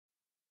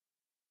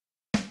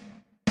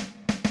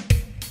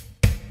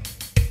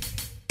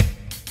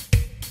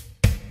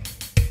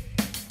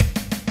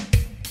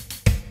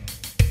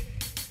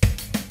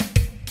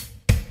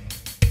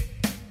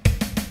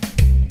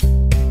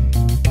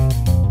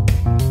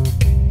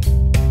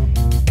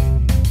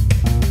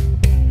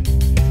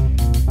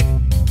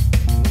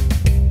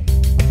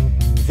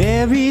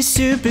Very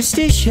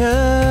superstitious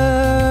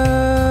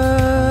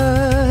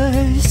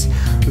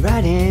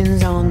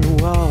writings on the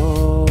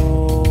wall.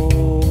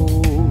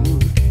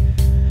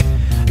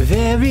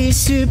 Very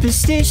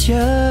superstitious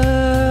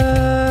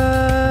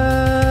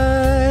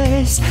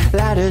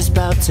ladders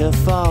about to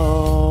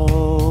fall.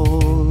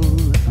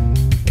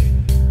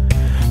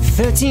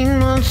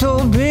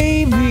 13-month-old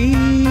baby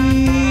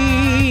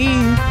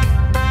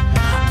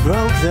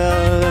broke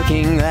the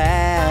looking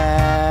glass.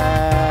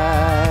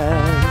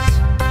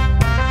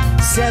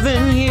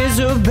 7 years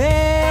of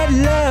bad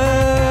luck,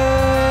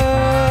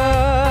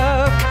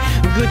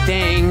 good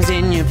things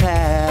in your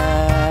past.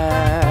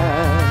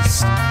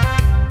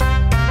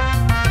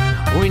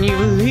 When you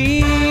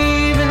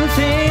believe in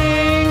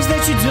things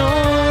that you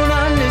don't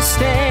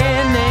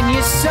understand, then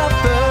you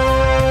suffer.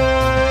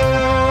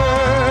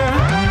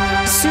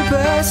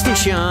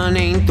 Superstition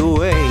ain't the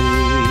way.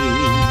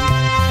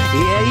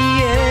 Yeah,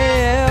 yeah.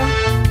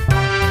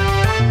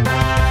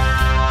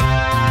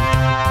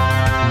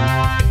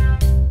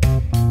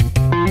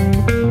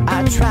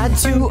 I tried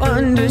to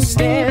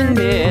understand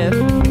it.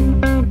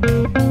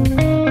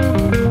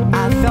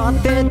 I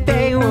thought that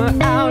they were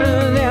out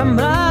of their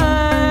minds.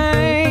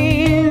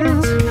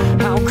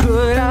 How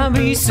could I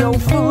be so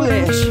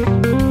foolish?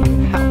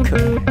 How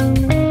could I?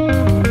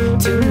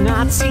 To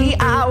not see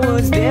I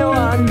was the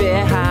one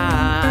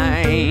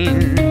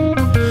behind.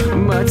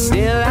 But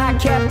still I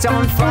kept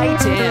on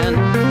fighting.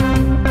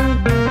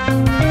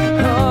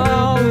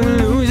 Oh,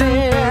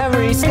 losing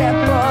every step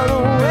of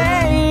the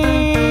way.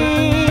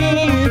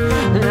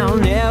 And I'll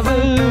never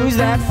lose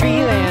that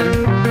feeling.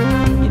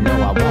 You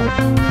know I won't.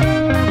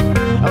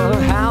 Oh,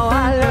 how I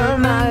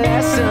learned my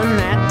lesson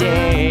that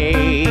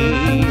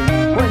day.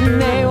 When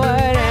they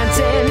were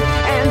dancing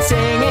and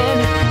singing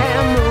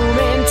and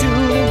moving to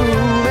the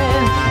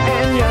grooving.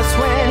 And just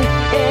when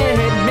it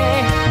hit me,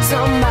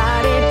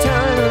 somebody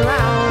turned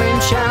around and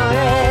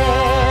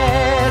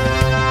shouted,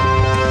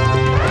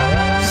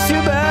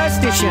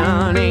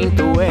 superstition ain't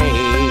the way.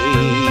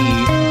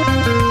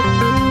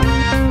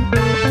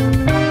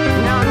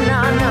 No, no,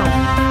 no.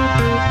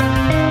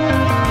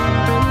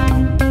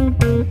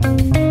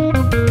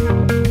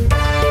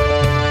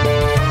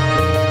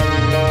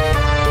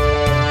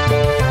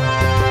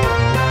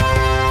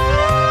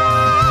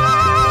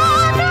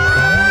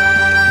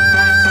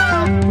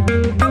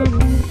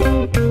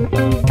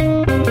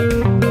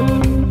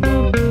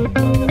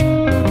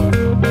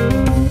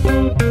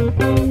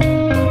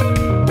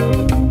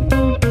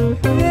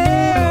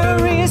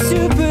 Very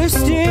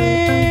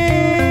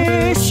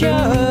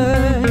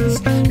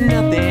superstitious,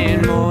 nothing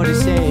more to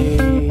say.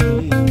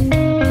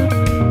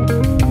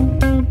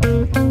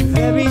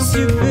 Very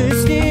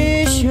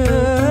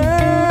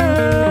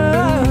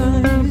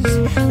superstitious,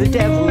 the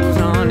devil's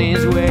on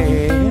his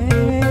way.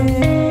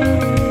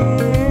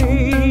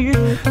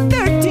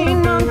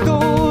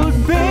 13-month-old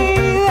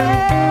baby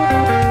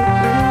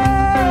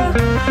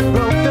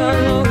broke the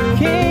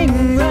looking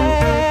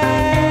glass.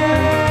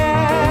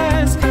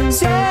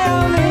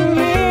 7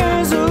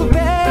 years of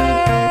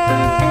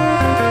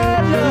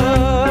bad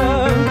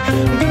luck,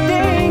 good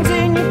things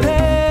in your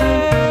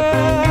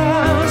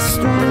past.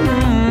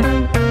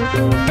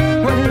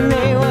 When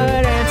they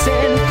were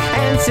dancing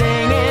and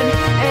singing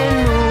and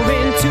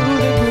moving to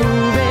the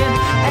grooving.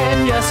 And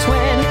just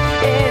when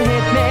it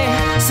hit me,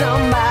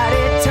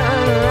 somebody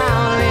turned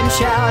around and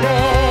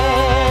shouted,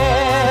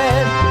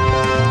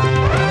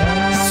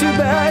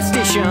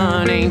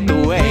 superstition ain't the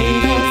way.